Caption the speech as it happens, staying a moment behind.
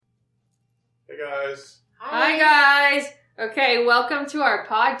guys. Hi, guys. Okay, welcome to our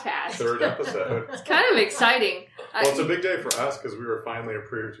podcast. Third episode. It's kind of exciting. Well, it's a big day for us because we were finally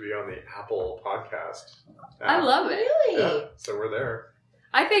approved to be on the Apple podcast. I love it. Really? Yeah, so we're there.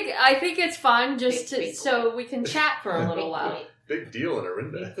 I think it's fun just Big so we can chat for a little while. Big deal in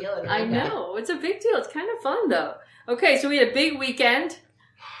Orinda. I know. It's a big deal. It's kind of fun, though. Okay, so we had a big weekend.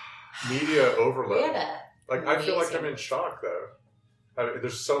 Media overload. Yeah. Like, I feel like Amazing. I'm in shock, though. I mean,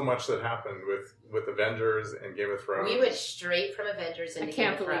 there's so much that happened with Avengers and Game of Thrones. We went straight from Avengers I into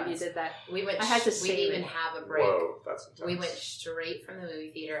can't Game of believe you Thrones. did that. We went. I had to we save didn't even it. have a break. Whoa, that's intense. We went straight from the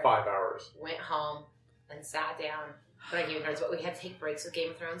movie theater. 5 hours. Went home and sat down for Game of Thrones, but we had to take breaks with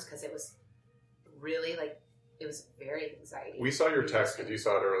Game of Thrones because it was really it was very anxiety. We saw your text because you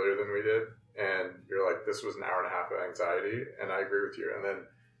saw it earlier than we did, and you're like, "This was an hour and a half of anxiety," and I agree with you. And then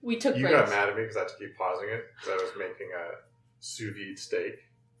We took you breaks. got mad at me because I had to keep pausing it because I was making a sous vide steak.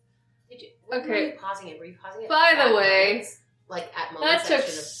 Did you, when Okay. Were you pausing it? Were you pausing it? By the at way, moments? Like at That moments. took should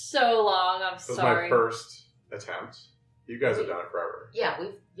have- so long. I'm This was sorry. my first attempt. You guys have done it forever. Yeah,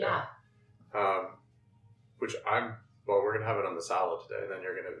 yeah. Which we're going to have it on the salad today, and then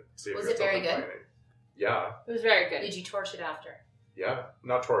you're going to see if Was you're it still very good? complaining. Yeah. It was very good. Did you torch it after? Yeah.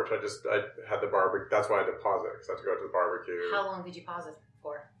 Not torch. I had the barbecue. That's why I had to pause it, because I had to go to the barbecue. How long did you pause it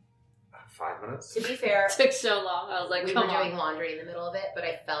for? 5 minutes? To be fair, It took so long. I was like, we come were on. doing laundry in the middle of it, but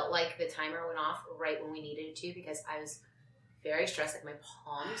I felt like the timer went off right when we needed it to because I was very stressed, like my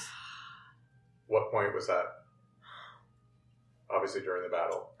palms. What point was that? Obviously during the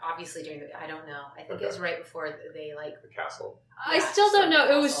battle. Obviously during I don't know. I think it was right before they The castle. I Yeah, still don't so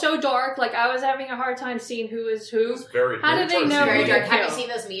know. It was awful. so dark. Like, I was having a hard time seeing who is It who. was very How did they it's know hard to very see. who dark. Have you kill? seen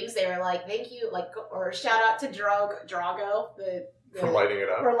those memes? They were like, "Thank you," or shout out to Drago, For lighting it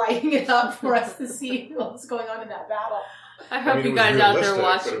up. for lighting it up for us to see what's going on in that battle. I hope mean, it you was guys out there realistic,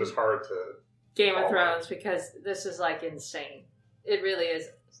 watching But it was hard to... Game of Oh. Thrones because this is like insane. It really is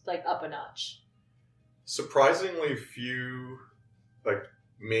like up a notch. Surprisingly few,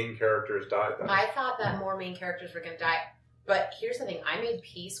 main characters died then. I thought that more main characters were going to die. But here's the thing: I made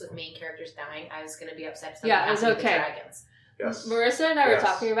peace with main characters dying. I was going to be upset. If Yeah, it was something happened okay. to the dragons. Yes. Marissa and I Yes. were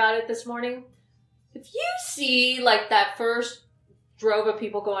talking about it this morning. If you see like that first drove of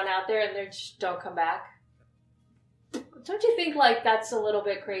people going out there and they just don't come back, don't you think like that's a little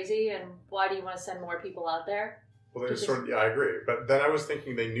bit crazy? And why do you want to send more people out there? Well, they sort of, yeah, I agree. But then I was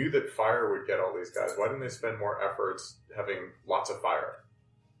thinking they knew that fire would get all these guys. Why didn't they spend more efforts having lots of fire?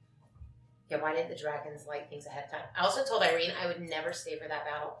 Yeah, why didn't the dragons light things ahead of time? I also told Irene I would never stay for that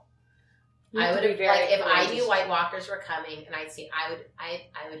battle. You I have would to be have very if I courageous. knew White Walkers were coming and I'd see I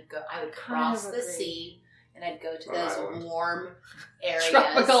would cross Kind the of agree. sea and I'd go to An those island. warm areas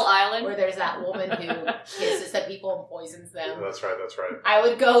Tropical island. where there's that woman who kisses the people and poisons them. That's right. I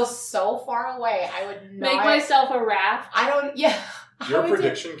would go so far away. I would not Make myself a raft. I don't yeah. Your I would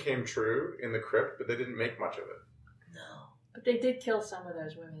prediction came true in the crypt, but they didn't make much of it. no. But they did kill some of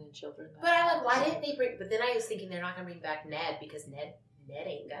those women and children. But I like, why didn't they bring? But then I was thinking they're not going to bring back Ned because Ned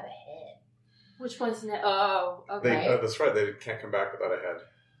ain't got a head. Which one's ne- Oh, okay. That's right. They can't come back without a head.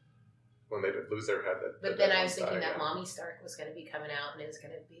 When they lose their head. But then I was thinking that Mommy Stark was going to be coming out and it was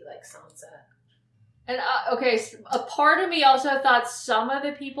going to be like Sansa. And okay, so a part of me also thought some of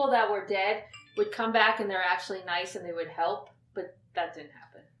the people that were dead would come back and they're actually nice and they would help, but that didn't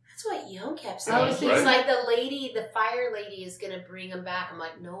happen. That's what Young kept I saying. was He's thinking- like the fire lady is going to bring him back. I'm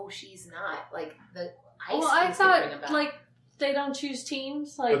like, no, she's not. Like the ice. Well, I King's gonna bring him thought back. like they don't choose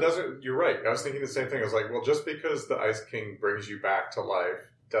teams. But Like you're right. I was thinking the same thing. I was like, well, just because the Ice King brings you back to life,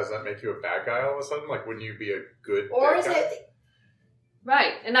 does that make you a bad guy all of a sudden? Like, wouldn't you be a good or dead is guy? it?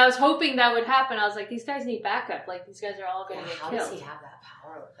 right, and I was hoping that would happen. I was like, these guys need backup. Like these guys are all going to get How killed. does he have that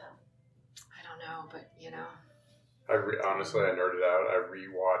power with them? I don't know, but you know. Honestly, I nerded out. I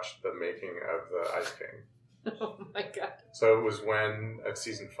rewatched the making of the Ice King. Oh my god. So it was when, at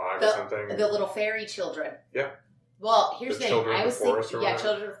season 5 or something. The little fairy children. Yeah. Well, here's The the thing. Children I of was the Forest thinking, or yeah, whatever?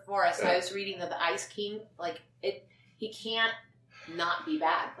 Children of the Forest. Yeah. I was reading that the Ice King, he can't not be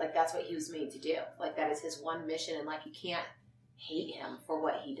bad. Like that's what he was made to do. Like that is his one mission, and like you can't hate him for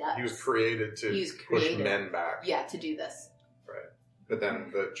what he does. He was created to He was push created. men back. Yeah, to do this. But then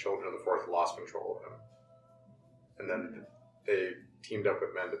the Children of the Forest lost control of him. And then they teamed up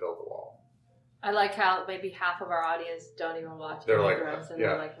with men to build the wall. I like how maybe half of our audience don't even watch They're Game of like, Thrones, and yeah.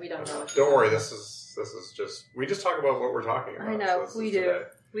 they're like, we don't know. What Don't worry, this is just, we just talk about what we're talking about. I know, this we is do. today.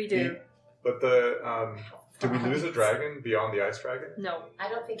 We do. But did we lose a dragon beyond the ice dragon? No. I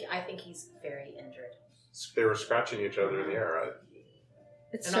think he's very injured. They were scratching each other in the air, right?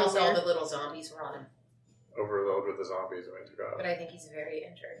 It's And so also all weird. the little zombies were on him. overload with the zombies when he took off. But I think he's very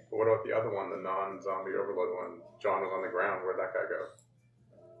injured. But what about the other one, the non-zombie overload one? John was on the ground. Where'd that guy go?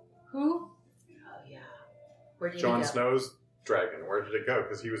 Who? Oh, yeah. Where did Jon he go? Snow's dragon. Where did it go?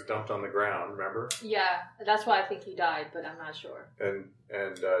 Because he was dumped on the ground, remember? Yeah, that's why I think he died, but I'm not sure. And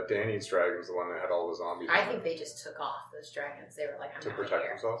Dany's dragon was the one that had all the zombies I on think it they just took off those dragons. They were like, I'm to out protect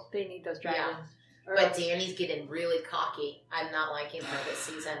here. themselves. They need those dragons. Or But else- Dany's getting really cocky. I'm not liking her this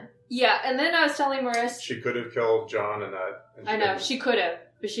season. Yeah, and then I was telling Marissa, She could have killed John and that. And I know, didn't. she could have,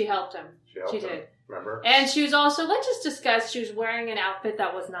 but she helped him. She helped She him. did. Remember? And she was also, let's just discuss, she was wearing an outfit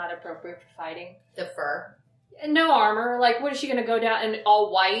that was not appropriate for fighting. The fur. And no armor. Like, what is she going to go down and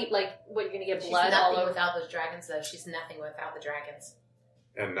all white? Like, what, you're going to get She's blood all nothing over? without those dragons, though. She's nothing without the dragons.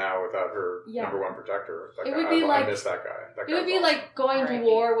 And now without her Yeah. number one protector, that It guy, would be I like- miss that guy. That It would guy's be awesome. like going to R.I.P.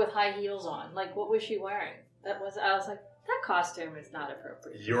 war with high heels on. Like, what was she wearing? I was like, that costume is not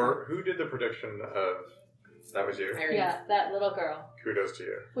appropriate. Who did the prediction of? That was you. Irene. Yeah, that little girl. Kudos to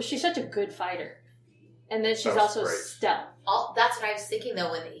you. Well, she's such a good fighter. And then she's That was also great. stealth. That's what I was thinking,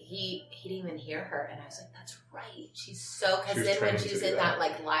 though, when he didn't even hear her. And I was like, that's right. She's so... She Because was then when trained she to was do in that. that,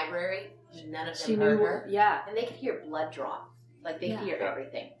 like, library, none of She them heard knew, her. yeah. And they could hear blood drop. Like, they could hear Yeah.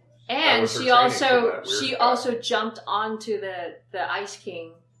 everything. That And was her she training also for that weird guy. jumped onto the Ice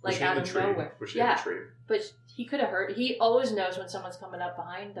King Was like she out in of the tree? nowhere. Was she in Yeah, the tree? but he could have heard. He always knows when someone's coming up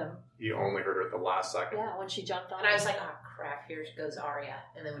behind them. You only heard her at the last second. Yeah, when she jumped on. And I was him. like, oh, crap, here goes Arya.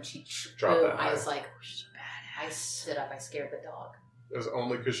 And then when she Dropped boom, that I was knife. like, I stood up. I scared the dog. It was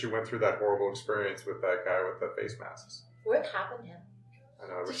only because she went through that horrible experience with that guy with the face masks. What happened to him? I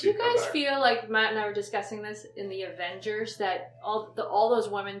know. I wish Did you he'd come guys back. feel like Matt and I were discussing this in the Avengers that all those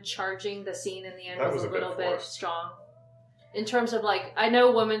women charging the scene in the end That was was a a bit little bit forced. strong? In terms of like, I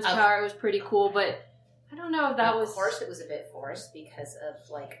know women's Of- power was pretty cool, but I don't know if that was. Of course, it was a bit forced because of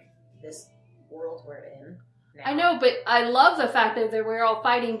like this world we're in. Now. I know, but I love the fact that they were all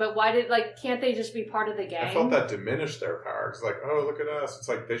fighting. But why can't they just be part of the gang? I felt that diminished their power. It's like, oh, look at us. It's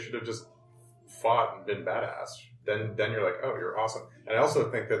like they should have just fought and been badass. Then you're like, oh, you're awesome. And I also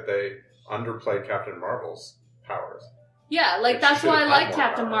think that they underplayed Captain Marvel's powers. Yeah, Like, like she that's should've why I had like more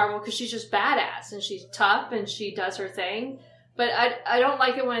Captain power. Marvel because she's just badass and she's tough and she does her thing. But I don't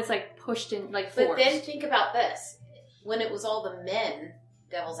like it when it's like pushed in like forced. But then think about this: when it was all the men,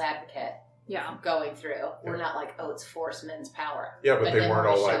 Devil's Advocate, yeah, going through, we're not like, oh, it's forced men's power. Yeah, but But they then weren't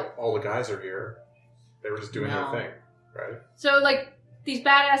when all we like, all the guys are here. They were just doing No. their thing, right? so like these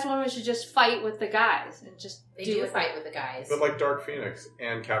badass women should just fight with the guys and just They do do it. fight with the guys. But like Dark Phoenix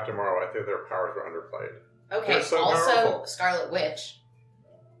and Captain Marvel, I think their powers were underplayed. Okay, They're so also powerful. Scarlet Witch.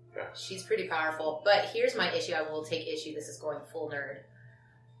 Yeah. She's pretty powerful. But here's my issue. I will take issue. This is going full nerd.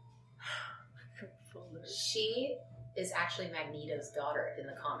 She is actually Magneto's daughter in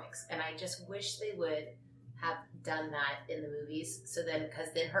the comics, and I just wish they would have done that in the movies. So then, because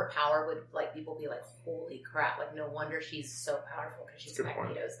then her power would like people be like, "Holy crap!" Like, no wonder she's so powerful because she's Good point.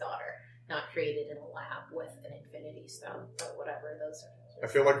 Magneto's daughter, not created in a lab with an Infinity Stone, but whatever those are. I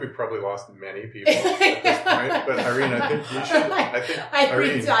feel like we've probably lost many people at this point. But Irene, I think you should. I think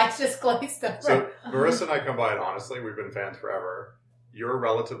Irene. I just glazed over. So Marissa and I combined. Honestly, we've been fans forever. You're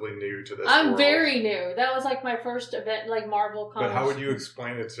relatively new to this. I'm world. very new. That was like my first event, like Marvel comics. But how would you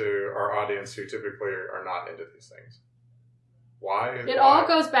explain it to our audience who typically are not into these things? Why? It all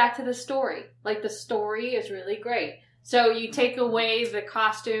goes back to the story. Like the story is really great. So you take away the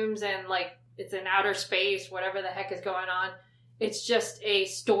costumes and like it's in outer space, whatever the heck is going on. It's just a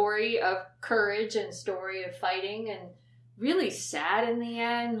story of courage and story of fighting and really sad in the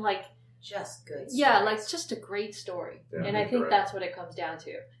end. Like, just good. yeah, stories. like just a great story. Yeah, and I think right. that's what it comes down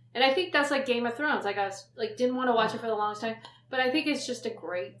to. And I think that's like Game of Thrones. Like I was like didn't want to watch it for the longest time, but I think it's just a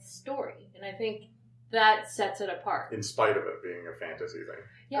great story. And I think that sets it apart. In spite of it being a fantasy thing.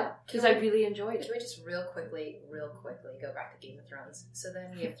 Yeah, because Can I we- really enjoyed it. Can we just real quickly go back to Game of Thrones? So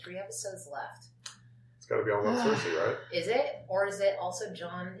then we have 3 episodes left. It's got to be all about Cersei, right? Is it? Or is it also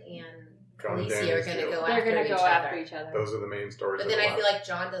John and John and Khaleesi are going to Dany's go They're after gonna each go other? after each other. Those are the main stories. But then I feel like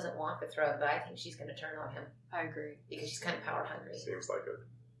John doesn't want the throne, but I think she's going to turn on him I agree. because she's kind of power hungry. seems like it.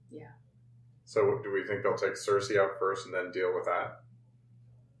 Yeah. So do we think they'll take Cersei out first and then deal with that?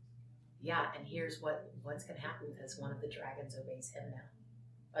 Yeah, and here's what's going to happen because one of the dragons obeys him now.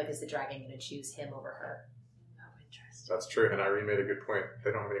 Like, is the dragon going to choose him over her? Oh, interesting. That's true. And Irene made a good point.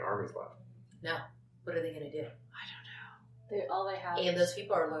 They don't have any armies left. No. What are they going to do? I don't know. All they have. And those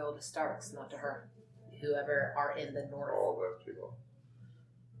people are loyal to Starks, not to her. Whoever are in the north. All those people.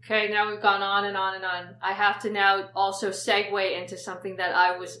 Okay, now we've gone on and on and on. I have to now also segue into something that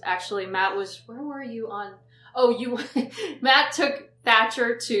I was actually, Matt was, where were you on? Oh, Matt took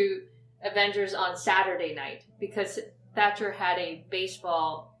Thatcher to Avengers on Saturday night because Thatcher had a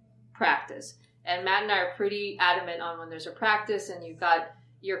baseball practice. And Matt and I are pretty adamant on when there's a practice and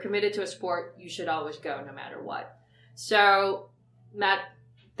you're committed to a sport, you should always go no matter what. So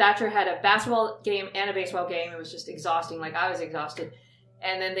Thatcher had a basketball game and a baseball game. It was just exhausting. Like, I was exhausted.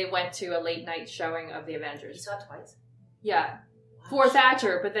 And then they went to a late night showing of the Avengers. You saw it twice? Yeah. For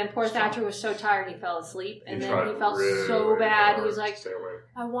Thatcher, but then poor Thatcher was so tired he fell asleep, and then he felt so bad. He was like,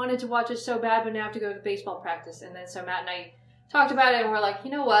 I wanted to watch it so bad, but now I have to go to baseball practice. And then so Matt and I talked about it, and we're like,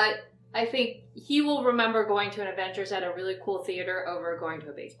 you know what? I think he will remember going to an Avengers at a really cool theater over going to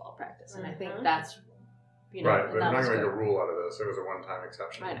a baseball practice. And I think that's, right, but I'm not going to make a rule out of this. It was a one-time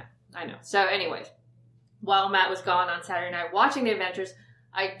exception. I know. So anyways, while Matt was gone on Saturday night watching the Avengers,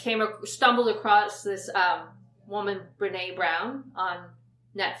 I stumbled across this woman, Brene Brown, on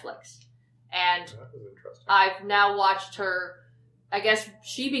Netflix. And that was interesting. I've now watched her. I guess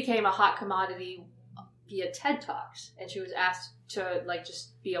she became a hot commodity via TED Talks, and she was asked to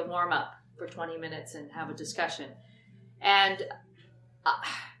just be a warm-up for 20 minutes and have a discussion. And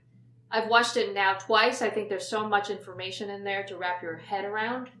I've watched it now twice. I think there's so much information in there to wrap your head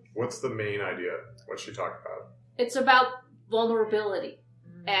around. What's the main idea? What's she talking about? It's about vulnerability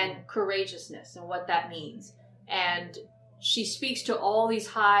and courageousness and what that means. And she speaks to all these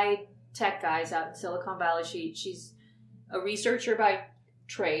high-tech guys out in Silicon Valley. She's a researcher by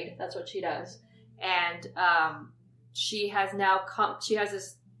trade. That's what she does. And she has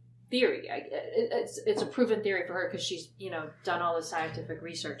this theory. It's a proven theory for her because she's, done all the scientific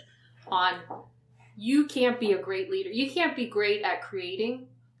research on you can't be a great leader. You can't be great at creating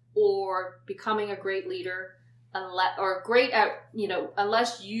or becoming a great leader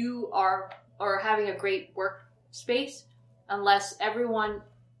unless you are having a great workspace, unless everyone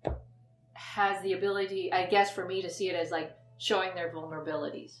has the ability, I guess for me to see it as like showing their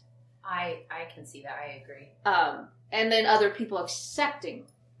vulnerabilities. I can see that. I agree. And then other people accepting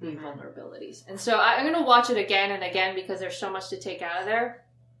the vulnerabilities. And so I'm going to watch it again and again because there's so much to take out of there.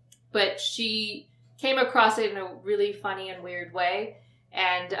 But she came across it in a really funny and weird way.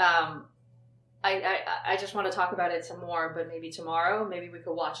 And I just want to talk about it some more, but maybe tomorrow, maybe we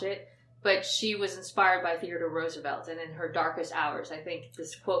could watch it. But she was inspired by Theodore Roosevelt, and in her darkest hours, I think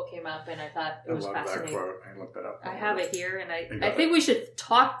this quote came up, and I thought it was fascinating. That quote. I looked that up. I have it here, and I think we should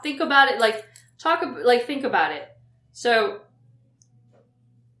think about it. Think about it. So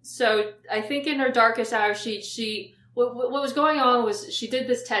I think in her darkest hours, she what was going on was she did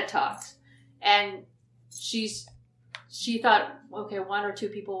this TED Talks, and she thought, okay, 1 or 2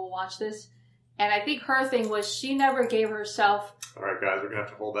 people will watch this. And I think her thing was she never gave herself... All right, guys, we're going to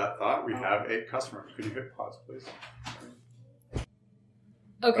have to hold that thought. We have a customer. Could you hit pause, please?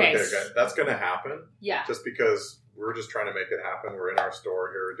 Okay, guys. That's going to happen. Yeah. Just because we're just trying to make it happen. We're in our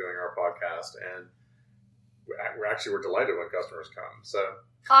store here doing our podcast, and we're delighted when customers come. So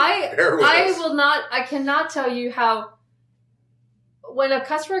I cannot tell you how... When a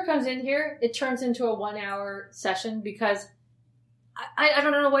customer comes in here, it turns into a 1-hour session because... I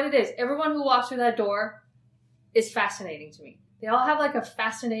don't know what it is. Everyone who walks through that door is fascinating to me. They all have like a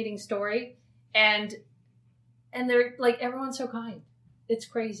fascinating story, and they're like, everyone's so kind. It's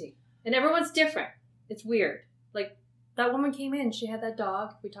crazy. And everyone's different. It's weird. Like, that woman came in, she had that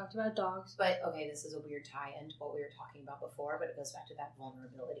dog. We talked about dogs. But, okay, this is a weird tie-in to what we were talking about before, but it goes back to that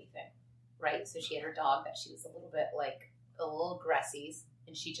vulnerability thing, right? So she had her dog that she was a little aggressive,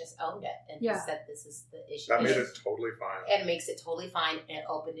 and she just owned it and said, this is the issue. That made it totally fine. And makes it totally fine, and it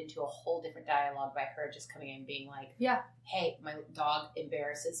opened into a whole different dialogue by her just coming in and being like, hey, my dog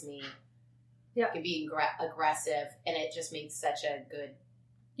embarrasses me. Yeah. Can be aggressive, and it just made such a good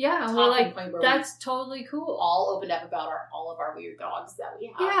and we're like, that's totally cool. All opened up about all of our weird dogs that we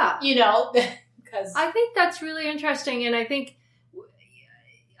have. Yeah. Because I think that's really interesting, and I think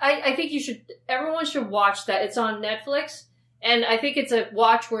everyone should watch that. It's on Netflix. And I think it's a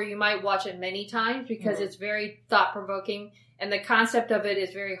watch where you might watch it many times because it's very thought-provoking. And the concept of it is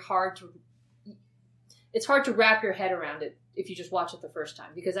it's hard to wrap your head around it if you just watch it the first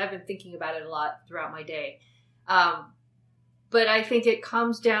time. Because I've been thinking about it a lot throughout my day. But I think it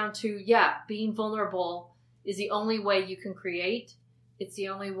comes down to, being vulnerable is the only way you can create. It's the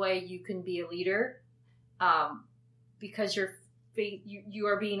only way you can be a leader. Because you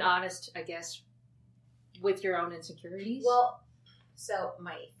are being honest, I guess, with your own insecurities? Well, so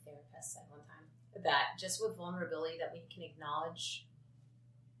my therapist said one time that just with vulnerability that we can acknowledge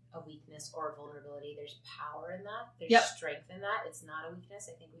a weakness or a vulnerability. There's power in that. There's strength in that. It's not a weakness.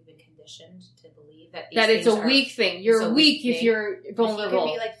 I think we've been conditioned to believe that it's a weak thing. You're weak if you're vulnerable. If you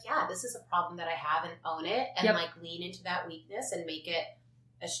could be like, this is a problem that I have and own it and lean into that weakness and make it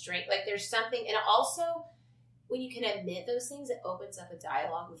a strength. Like there's something, and also when you can admit those things, it opens up a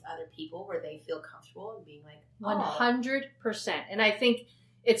dialogue with other people where they feel comfortable and being like, 100%. And I think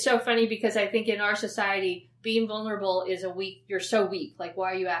it's so funny because I think in our society, being vulnerable is you're so weak. Like,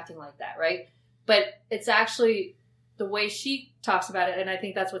 why are you acting like that, right? But it's actually the way she talks about it, and I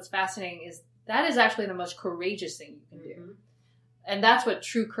think that's what's fascinating, is that is actually the most courageous thing you can do. And that's what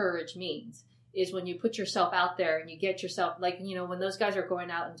true courage means, is when you put yourself out there and you get yourself, like, you know, when those guys are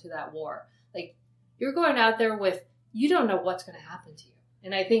going out into that war, like, you're going out there with, you don't know what's going to happen to you.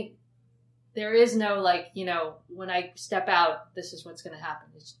 And I think there is no, like, you know, when I step out, this is what's going to happen.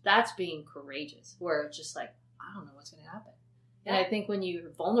 That's being courageous, where it's just like, I don't know what's going to happen. And I think when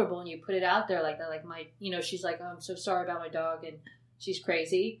you're vulnerable and you put it out there like that, like she's like, oh, I'm so sorry about my dog, and she's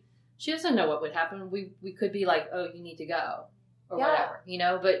crazy. She doesn't know what would happen. We could be like, oh, you need to go, or whatever, you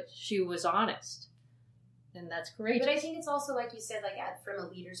know, but she was honest. And that's courageous. But I think it's also, like you said, like from a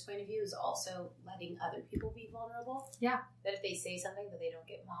leader's point of view, is also letting other people be vulnerable. Yeah. That if they say something, that they don't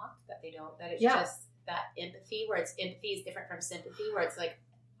get mocked, that it's just that empathy, where empathy is different from sympathy, where it's like,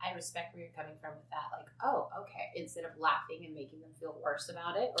 I respect where you're coming from with that. Like, oh, okay. Instead of laughing and making them feel worse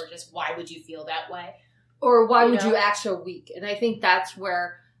about it, or just, why would you feel that way? Or why would you act so weak? And I think that's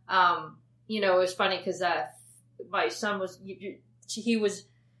where, you know, it was funny because my son was,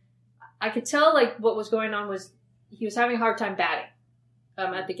 I could tell like what was going on was he was having a hard time batting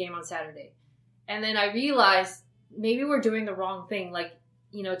at the game on Saturday. And then I realized maybe we're doing the wrong thing. Like,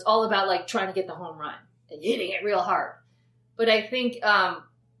 you know, it's all about like trying to get the home run and hitting it real hard. But I think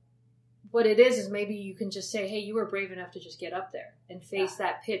what it is maybe you can just say, hey, you were brave enough to just get up there and face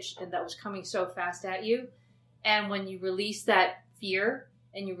that pitch and that was coming so fast at you. And when you release that fear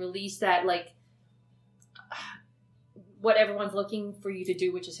and you release that, like, what everyone's looking for you to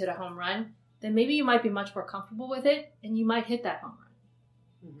do, which is hit a home run, then maybe you might be much more comfortable with it and you might hit that home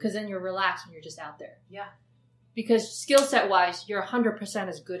run. Because then you're relaxed and you're just out there. Yeah. Because skill set wise, you're 100%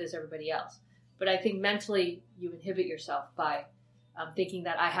 as good as everybody else. But I think mentally you inhibit yourself by thinking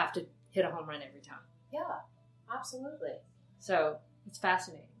that I have to hit a home run every time. Yeah, absolutely. So it's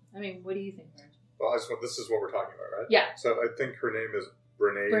fascinating. I mean, what do you think, Raj? Well, this is what we're talking about, right? Yeah. So I think her name is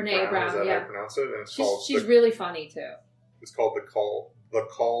Brene Brown. Is that how I pronounce it? And she's really funny too. It's called The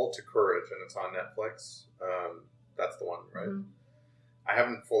Call to Courage, and it's on Netflix. That's the one, right? Mm-hmm. I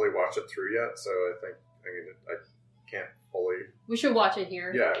haven't fully watched it through yet, so I can't fully. We should watch it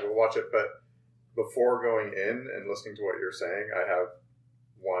here. Yeah, we'll watch it. But before going in and listening to what you're saying, I have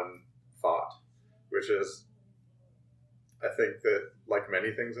one thought, which is, I think that like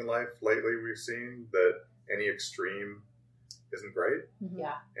many things in life lately, we've seen that any extreme isn't great. Mm-hmm.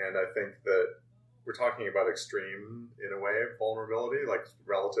 Yeah. And I think that we're talking about extreme in a way of vulnerability, like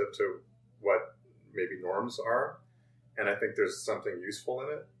relative to what maybe norms are. And I think there's something useful in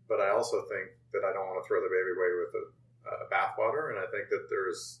it. But I also think that I don't want to throw the baby away with the bathwater. And I think that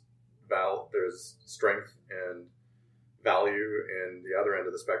there's strength and value in the other end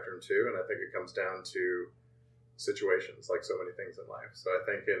of the spectrum too. And I think it comes down to situations, like so many things in life. So I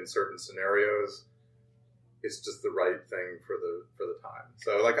think in certain scenarios, it's just the right thing for the time.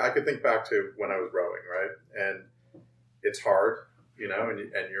 So like I could think back to when I was rowing, right? And it's hard, you know,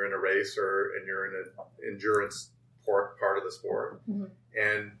 and you're in a race and you're in an endurance part of the sport. Mm-hmm.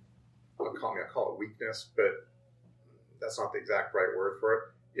 And I'll call it weakness, but that's not the exact right word for it.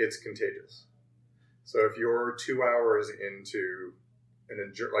 It's contagious. So if you're 2 hours into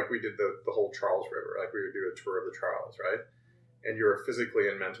like we did the whole Charles River, like we would do a tour of the Charles, right? And you're physically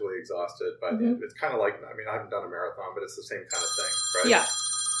and mentally exhausted by the end. It's kind of like, I mean, I haven't done a marathon, but it's the same kind of thing, right?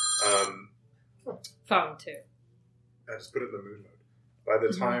 Yeah. Fun too. I just put it in the mood mode. By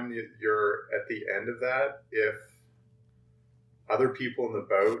the time you're at the end of that, if other people in the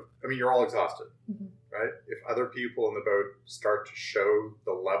boat, I mean, you're all exhausted, right? If other people in the boat start to show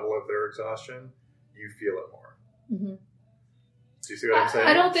the level of their exhaustion, you feel it more. Mm-hmm. Do you see what I'm saying?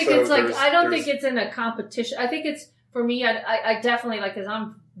 I don't think it's like, I don't think it's in a competition. I think it's, for me, I definitely, like, because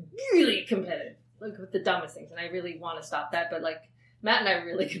I'm really competitive, like, with the dumbest things, and I really want to stop that, but, like, Matt and I are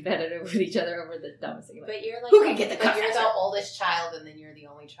really competitive with each other over the dumbest thing. Like, but you're, like, who can get the cup? You're the oldest child, and then you're the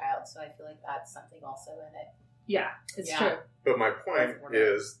only child, so I feel like that's something also in it. Yeah, it's true. But my point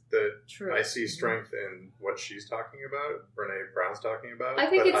is that I see strength in what she's talking about, Brene Brown's talking about. I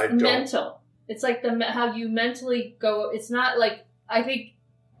think it's mental. It's like how you mentally go. It's not like, I think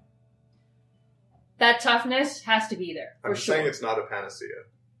that toughness has to be there. I'm saying it's not a panacea.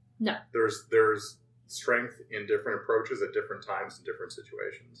 No. There's strength in different approaches at different times in different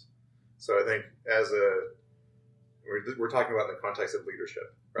situations. So I think we're talking about in the context of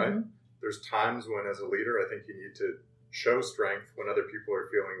leadership, right? Mm-hmm. There's times when as a leader, I think you need to show strength when other people are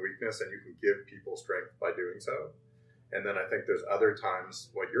feeling weakness, and you can give people strength by doing so. And then I think there's other times,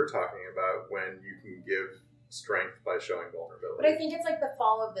 what you're talking about, when you can give strength by showing vulnerability. But I think it's like the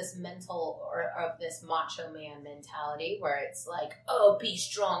fall of this mental or of this macho man mentality where it's like, oh, be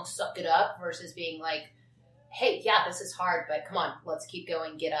strong, suck it up, versus being like, hey, yeah, this is hard, but come on, let's keep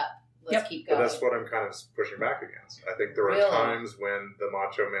going, get up, let's keep going. But that's what I'm kind of pushing back against. I think there are times when the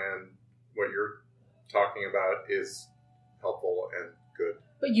macho man, what you're talking about, is helpful and good.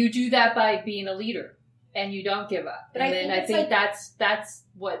 But you do that by being a leader, and you don't give up. But and I think that's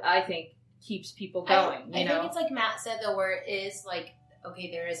what I think keeps people going. I think it's like Matt said, though, where it is like,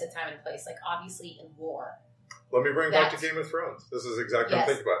 okay, there is a time and place. Like, obviously, in war. Let me bring back to Game of Thrones. This is exactly what I'm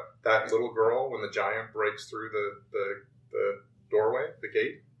thinking about. That little girl, when the giant breaks through the doorway, the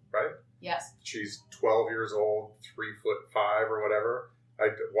gate, right? Yes. She's 12 years old, 3'5" or whatever. I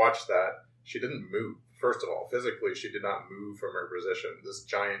watched that. She didn't move. First of all, physically, she did not move from her position. This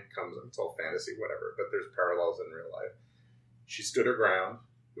giant comes, it's all fantasy, whatever, but there's parallels in real life. She stood her ground.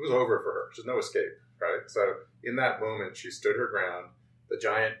 It was over for her. There's no escape, right? So in that moment, she stood her ground. The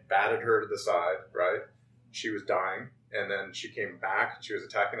giant batted her to the side, right? She was dying, and then she came back. She was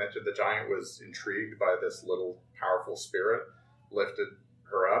attacking that. The giant was intrigued by this little powerful spirit, lifted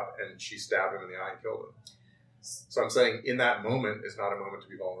her up, and she stabbed him in the eye and killed him. So I'm saying in that moment is not a moment to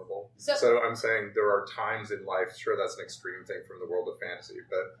be vulnerable. So I'm saying there are times in life, sure, that's an extreme thing from the world of fantasy,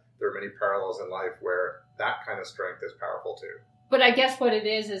 but there are many parallels in life where that kind of strength is powerful too. But I guess what it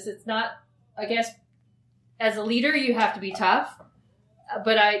is it's not, I guess, as a leader, you have to be tough.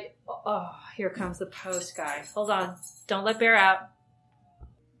 But here comes the post guy. Hold on. Don't let Bear out.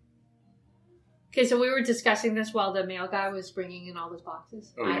 Okay, so we were discussing this while the mail guy was bringing in all those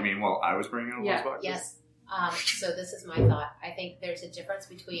boxes. Oh, you mean while I was bringing in all those boxes? Yes. So this is my thought. I think there's a difference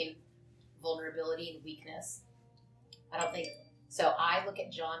between vulnerability and weakness. So I look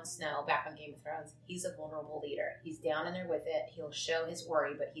at Jon Snow back on Game of Thrones. He's a vulnerable leader. He's down in there with it. He'll show his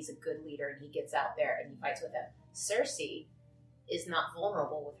worry, but he's a good leader, and he gets out there and he fights with them. Cersei is not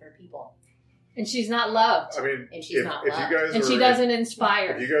vulnerable with her people. And she's not loved. I mean, and she's not loved. And she doesn't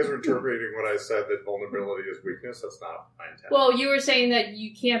inspire. If you guys are interpreting what I said, that vulnerability is weakness, that's not my intent. Well, you were saying that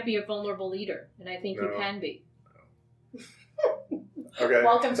you can't be a vulnerable leader, and I think you can be. No. Okay.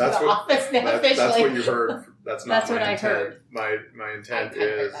 Welcome to the office now, officially. That's what you heard. That's not what my I intent. heard. My intent I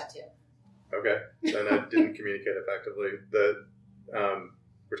is... heard that too. Okay. Then I didn't communicate effectively.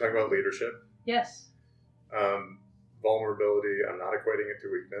 We're talking about leadership. Yes. Vulnerability, I'm not equating it to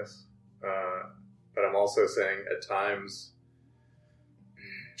weakness. But I'm also saying at times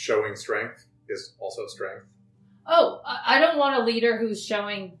showing strength is also strength. Oh, I don't want a leader who's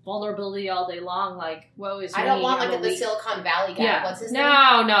showing vulnerability all day long, like, woe is me. I don't want like the Silicon Valley guy. Yeah. What's his name? No,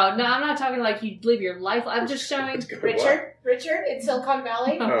 I'm not talking like you live your life. I'm just showing... Richard in Silicon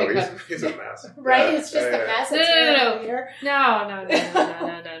Valley? Oh, he's a mess. Right? It's just a mess. No.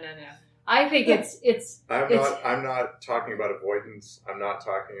 I think it's. I'm not talking about avoidance. I'm not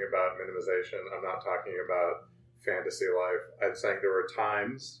talking about minimization. I'm not talking about fantasy life. I'm saying there are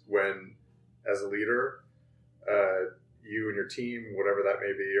times when, as a leader, you and your team, whatever that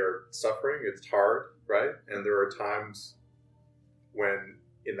may be, are suffering. It's hard, right? And there are times when,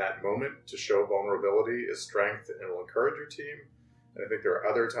 in that moment, to show vulnerability is strength and will encourage your team. And I think there are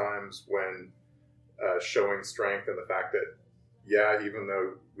other times when showing strength and the fact that, even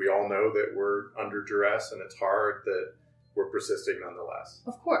though we all know that we're under duress and it's hard, that we're persisting nonetheless.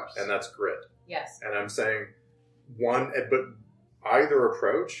 Of course. And that's grit. Yes. And I'm saying but either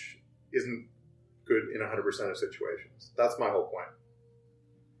approach isn't good in 100% of situations. That's my whole point.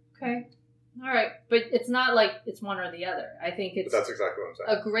 Okay. All right. But it's not like it's one or the other. I think it's... But that's exactly what I'm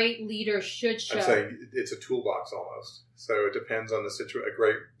saying. A great leader should show... I'm saying it's a toolbox almost. So it depends on the situation. A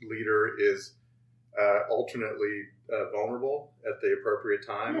great leader is alternately vulnerable at the appropriate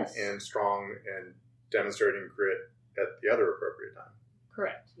time, yes, and strong and demonstrating grit at the other appropriate time.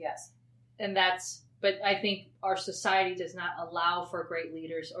 Correct. Yes. And that's... But I think our society does not allow for great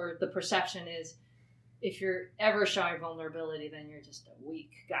leaders, or the perception is if you're ever showing vulnerability, then you're just a weak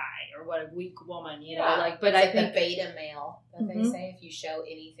guy or what a weak woman, you know. But I think the beta male that they say, if you show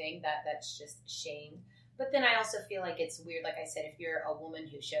anything, that's just shame. But then I also feel like it's weird. Like I said, if you're a woman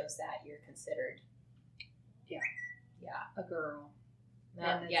who shows that, you're considered, a girl.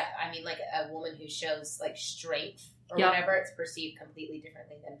 I mean, like a woman who shows like strength or whatever, it's perceived completely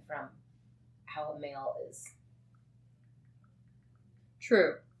differently than from how a male is.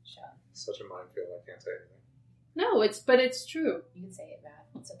 True. Shown. Such a minefield, I can't say anything. No, it's true. You can say it, Matt.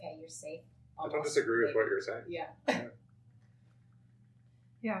 It's okay. You're safe. I don't disagree with what you're saying. Yeah.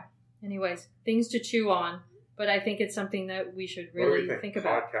 Yeah. Anyways, things to chew on. but I think it's something that we should What do really we think? think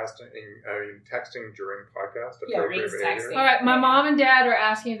about. Texting during podcast. Yeah, appropriate Reed's behavior? texting. All right, my mom and dad are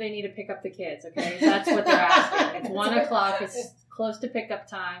asking if they need to pick up the kids. Okay, that's what they're asking. It's 1 o'clock. It's close to pickup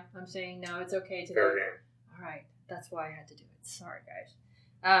time. I'm saying no, it's okay today. Fair game. All right, that's why I had to do it. Sorry,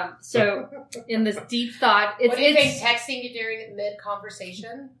 guys. So in this deep thought, What do you think? it's Texting you during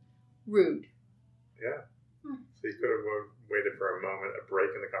mid-conversation? rude. Yeah. So you could have waited for a moment, a break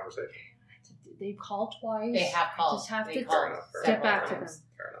in the conversation. They call twice. They have called. I just have They to called Fair enough, fair step several back to them. times.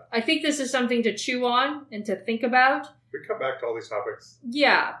 Fair enough. I think this is something to chew on and to think about. We come back to all these topics.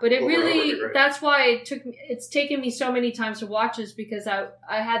 Yeah, but it Over and over really, again, right? that's why it's taken me so many times to watch this, because I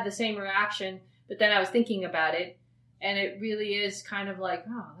had the same reaction, but then I was thinking about it, and it really is kind of like,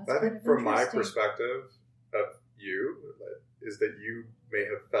 oh, that's I kind think of from my interesting. perspective of you is that you may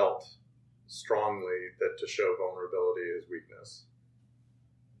have felt strongly that to show vulnerability is weakness.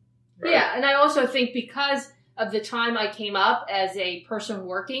 Right? Yeah, and I also think because of the time I came up as a person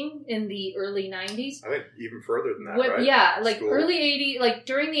working in the early 90s, I think even further than that, What- right? yeah, like School. early 80s, like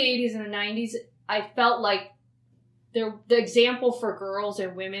during the 80s and the 90s, I felt like the example for girls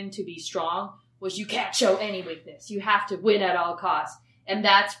and women to be strong was you can't show any weakness. You have to win at all costs. And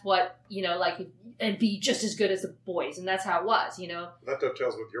that's what, like, and be just as good as the boys. And that's how it was, That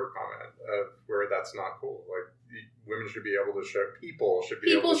dovetails with your comment of where that's not cool. Like, women should be able to show, people should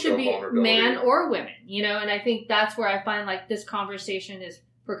be able to show be vulnerability. man or women, and I think that's where I find like this conversation is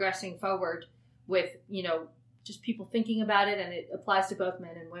progressing forward with, just people thinking about it, and it applies to both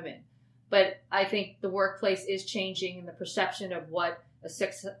men and women. But I think the workplace is changing in the perception of what a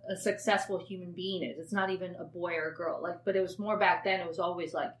successful human being is. It's not even a boy or a girl. But it was more back then. It was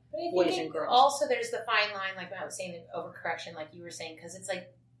always like But I boys think and girls. Also, there's the fine line, like I was saying, the overcorrection, like you were saying, because it's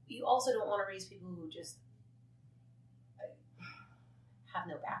like you also don't want to raise people who just have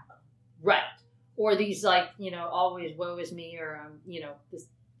no backbone. right. Or these always woe is me, or this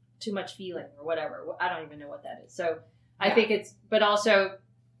too much feeling or whatever. I don't even know what that is. So I Yeah. think it's, but also,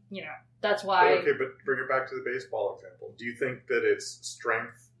 that's why. Okay, but bring it back to the baseball example. Do you think that it's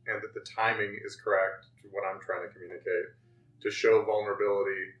strength and that the timing is correct to what I'm trying to communicate to show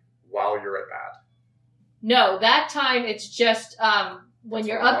vulnerability while you're at bat? No, that time it's just when That's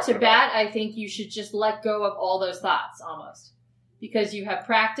you're what I'm up to talking bat, I think you should just let go of all those thoughts almost. Because you have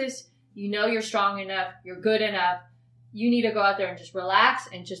practice, you're strong enough, you're good enough. You need to go out there and just relax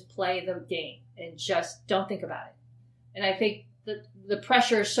and just play the game and just don't think about it. And I think the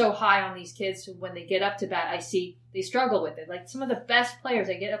pressure is so high on these kids when they get up to bat, I see they struggle with it. Like some of the best players,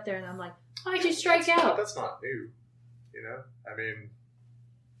 I get up there and I'm like, why'd you strike out? That's not new, I mean,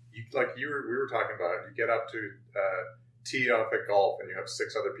 we were talking about, you get up to tee off at golf and you have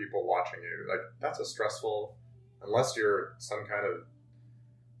 6 other people watching you. Like, that's a stressful, unless you're some kind of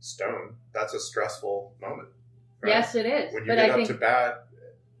stone, that's a stressful moment. Right? Yes, it is. When you But get I up think to bat,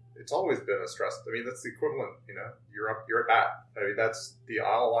 it's always been a stress. I mean, that's the equivalent, you're at bat. I mean, that's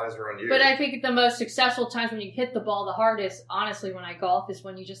all eyes are on you. But I think the most successful times when you hit the ball the hardest, honestly, when I golf, is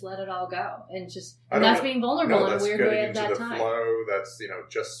when you just let it all go and that's being vulnerable in a that's weird getting way at into that the time. flow. That's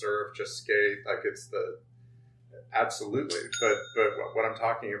just surf, just skate. Like it's absolutely. But what I'm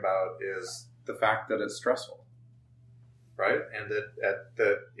talking about is the fact that it's stressful, right? And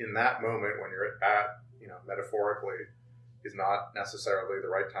that in that moment when you're at bat, metaphorically, is not necessarily the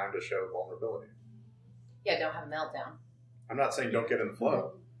right time to show vulnerability. Yeah, don't have a meltdown. I'm not saying don't get in the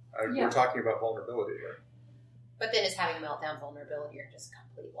flow. Yeah. We're talking about vulnerability here. But then is having a meltdown vulnerability or just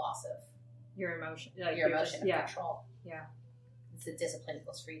complete loss of Your emotion. your emotion of control? Yeah. It's the discipline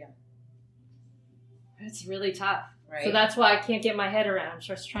equals freedom, It's really tough. right? So that's why I can't get my head around. I'm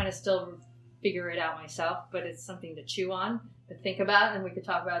just trying to still figure it out myself, but it's something to chew on, to think about, and we could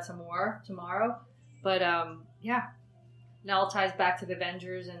talk about it some more tomorrow. But yeah, it all ties back to the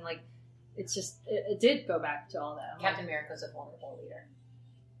Avengers, and it's just it did go back to all that. Captain America's a vulnerable leader,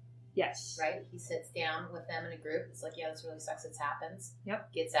 Yes. right? He sits down with them in a group. It's like, yeah, this really sucks. It happens.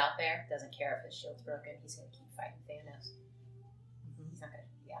 Yep. Gets out there. Doesn't care if his shield's broken. He's going to keep fighting Thanos. Mhm. He's not going to.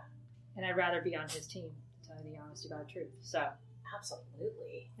 Yeah, And I'd rather be on his team, to tell you the honest about truth. So,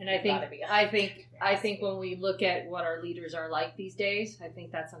 absolutely. and I You'd think rather be on I think when we look at what our leaders are like these days, I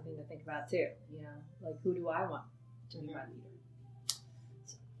think that's something to think about too. Who do I want to be my leader?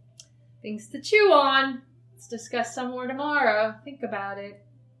 So, things to chew on. Let's discuss some more tomorrow. Think about it.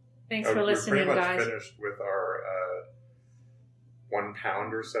 Thanks for listening, we're pretty much guys. finished with our 1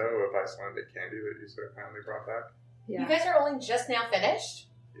 pound or so of Icelandic candy that you so kindly brought back. Yeah. You guys are only just now finished.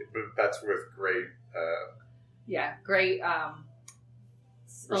 But that's with great Yeah, great. Only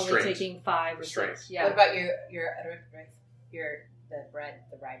restraint. taking 5 or Restraint. 6. Yeah. What about your the bread,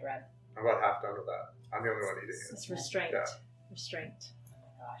 the rye bread? I'm about half done with that. I'm the only one eating it. It's restraint. Yeah. Restraint. Oh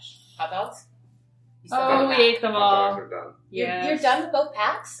my gosh. Hot dogs? You still Oh, got we that? ate them Hot all. dogs are done. Yeah. You're done with both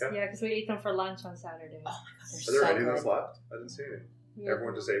packs? Yeah. Yeah, because we ate them for lunch on Saturday. Oh my god, they're Are there so any of those good. left? I didn't see any. We ate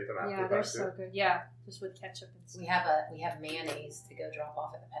Everyone them. just ate them after Yeah, the they're fact, so too? good. Yeah, just with ketchup and stuff. We have mayonnaise to go drop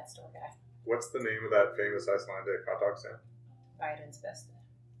off at the pet store guy. What's the name of that famous Icelandic hot dog stand? Biden's best.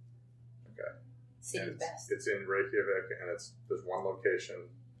 Okay. City's And best. It's in Reykjavik, and there's one location.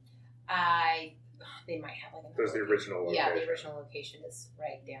 They might have like another There's the location. original Yeah, the location. original location is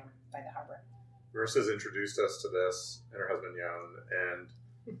right down by the harbor. Marissa's introduced us to this, and her husband Jan, and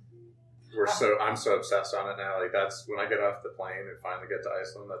I'm so obsessed on it now. Like that's when I get off the plane and finally get to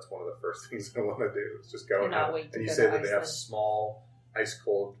Iceland. That's one of the first things I want to do is just go and Cannot have. wait to And you go say to that they have Iceland. small, ice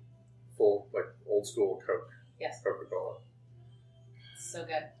cold, full like old school Coke, Yes, Coca-Cola. it's so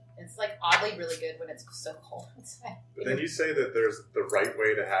good. It's like oddly really good when it's so cold outside. But then you say that there's the right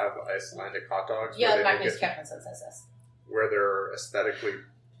way to have Icelandic hot dogs. Yeah, where, Magnus Kjartansson says this. where they're aesthetically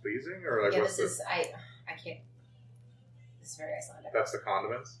pleasing, or like Yeah, what's this the? is I can't. This is very Icelandic. That's the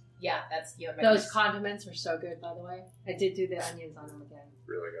condiments. Yeah, that's Those condiments are so good, by the way. I did do the onions on them again.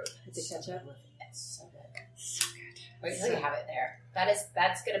 Really good. With the ketchup. It's so good. So good. Wait till you have it there.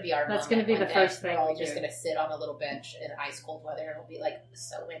 That's gonna be our. That's moment gonna be one the day. first thing We're all we just do. gonna sit on a little bench in ice cold weather, and it'll be like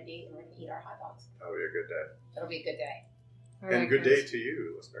so windy, and we're gonna eat our hot dogs. That'll be a good day. It'll be a good day. All And right, good guys. day to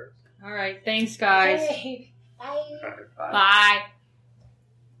you, listeners. All right. Thanks, guys. Hey, bye. Bye. Bye.